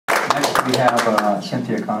Next we have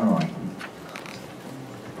Cynthia Conroy.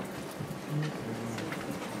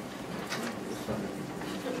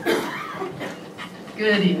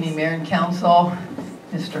 Good evening, Mayor and Council,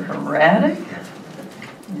 Mr. Heradic,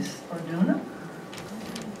 Ms. Orduna,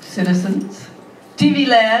 citizens, TV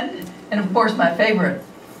land, and of course my favorite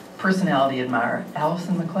personality admirer,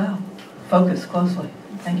 Allison McLeod. Focus closely.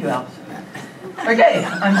 Thank you, Allison. Okay,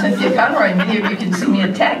 I'm Cynthia Conroy. Many of you can see me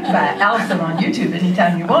attacked by Allison on YouTube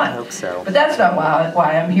anytime you want. I hope so. But that's not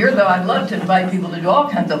why I'm here, though I'd love to invite people to do all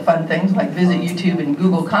kinds of fun things like visit YouTube and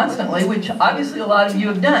Google constantly, which obviously a lot of you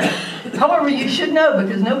have done. However, you should know,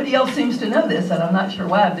 because nobody else seems to know this, and I'm not sure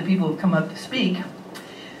why the people have come up to speak.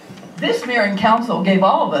 This Mayor and Council gave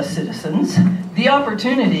all of us citizens the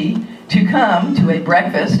opportunity to come to a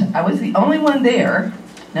breakfast. I was the only one there.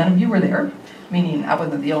 None of you were there. Meaning I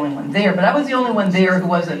wasn't the only one there, but I was the only one there who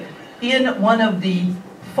wasn't in one of the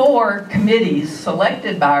 4 committees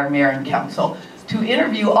selected by our Mayor and Council to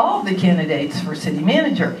interview all of the candidates for city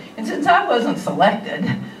manager. And since I wasn't selected,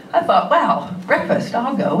 I thought, wow, breakfast,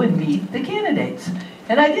 I'll go and meet the candidates.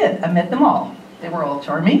 And I did. I met them all. They were all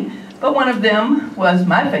charming, but one of them was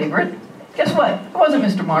my favorite. Guess what? It wasn't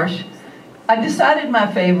Mr. Marsh. I decided my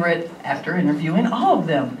favorite after interviewing all of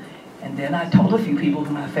them. And then I told a few people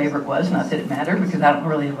who my favorite was, not that it mattered because I don't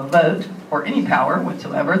really have a vote or any power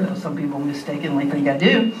whatsoever, though some people mistakenly think I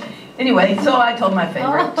do. Anyway, so I told my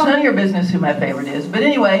favorite. It's none of your business who my favorite is. But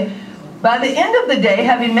anyway, by the end of the day,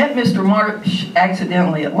 having met Mr. Marsh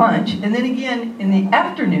accidentally at lunch, and then again in the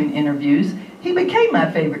afternoon interviews, he became my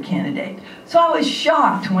favorite candidate. So I was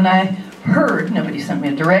shocked when I heard, nobody sent me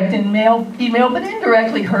a direct email, but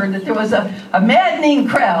indirectly heard that there was a maddening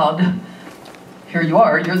crowd. Here you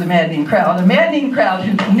are, you're the maddening crowd. A maddening crowd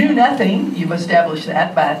who knew nothing. You've established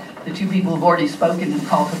that by the 2 people who've already spoken and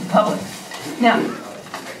called to the public.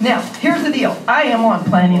 Now, here's the deal. I am on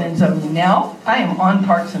planning and zoning now. I am on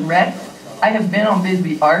Parks and Rec. I have been on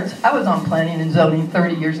Bisbee Arts. I was on planning and zoning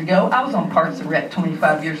 30 years ago. I was on Parks and Rec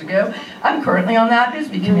 25 years ago. I'm currently on that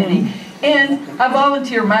Bisbee committee. And I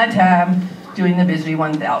volunteer my time doing the Bisbee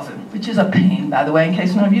 1000, which is a pain, by the way, in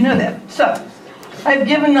case none of you know that. So, I've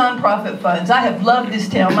given nonprofit funds. I have loved this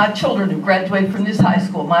town. My children have graduated from this high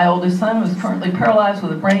school. My oldest son was currently paralyzed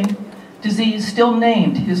with a brain disease, still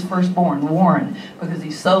named his firstborn, Warren, because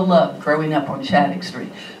he so loved growing up on Shattuck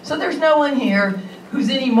Street. So there's no one here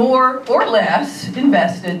who's any more or less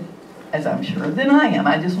invested, as I'm sure, than I am.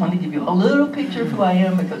 I just wanted to give you a little picture of who I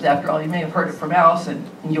am, because after all, you may have heard it from Allison,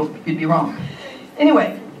 and you'd be wrong.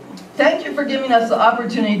 Anyway, thank you for giving us the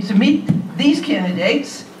opportunity to meet these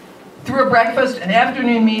candidates through a breakfast, an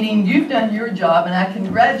afternoon meeting. You've done your job, and I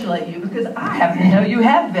congratulate you, because I happen to know you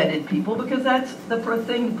have vetted people, because that's the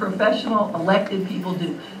thing professional elected people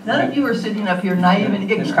do. None of you are sitting up here naive and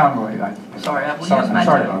ignorant. Ms. Conroy, sorry I'm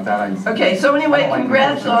sorry about that. Okay, so anyway,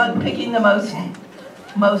 congrats on picking the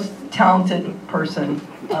most talented person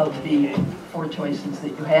of the 4 choices that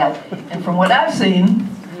you had. And from what I've seen,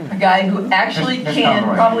 a guy who actually can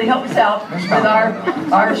probably help us out with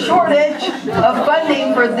our shortage of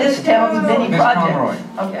funding for this town's many projects.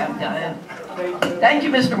 Okay, I'm done. Thank you,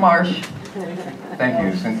 Mr. Marsh. Thank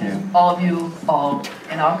you, Cynthia. All of you,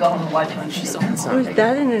 and I'll go home and watch on TV. So is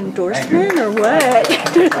that an endorsement or what?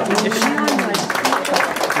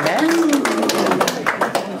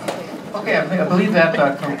 Okay, I believe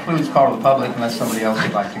that concludes Call to the Public, unless somebody else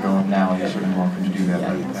would like to go now. You're certainly welcome to do that,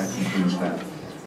 but that concludes that.